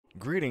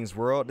Greetings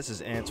world, this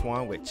is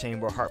Antoine with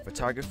Chamber Heart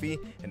Photography,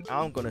 and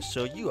I'm going to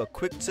show you a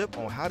quick tip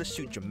on how to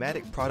shoot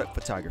dramatic product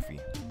photography.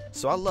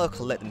 So I love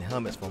collecting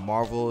helmets from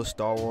Marvel,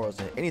 Star Wars,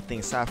 and anything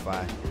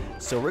sci-fi,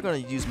 so we're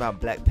going to use my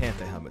Black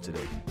Panther helmet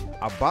today.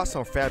 I bought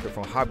some fabric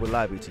from Hobby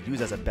Lobby to use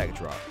as a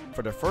backdrop.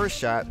 For the first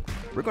shot,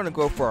 we're going to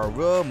go for a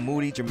real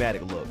moody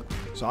dramatic look.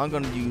 So I'm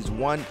going to use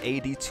one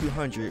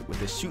AD200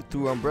 with a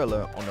shoot-through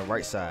umbrella on the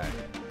right side.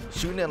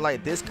 Shooting it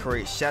like this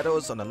creates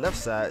shadows on the left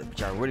side,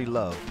 which I really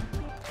love.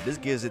 This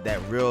gives it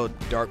that real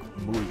dark,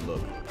 moody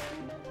look.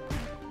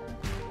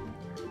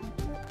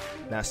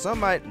 Now some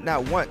might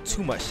not want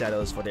too much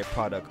shadows for their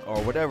product or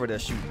whatever they're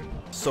shooting.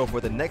 So for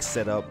the next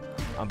setup,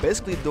 I'm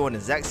basically doing the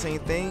exact same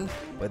thing,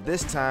 but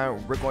this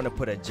time we're going to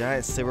put a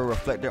giant silver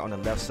reflector on the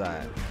left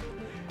side.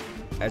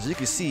 As you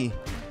can see,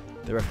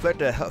 the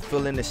reflector helped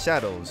fill in the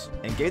shadows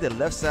and gave the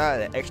left side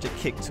an extra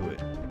kick to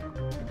it.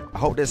 I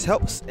hope this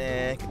helps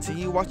and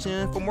continue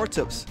watching for more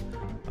tips.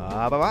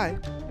 Bye bye.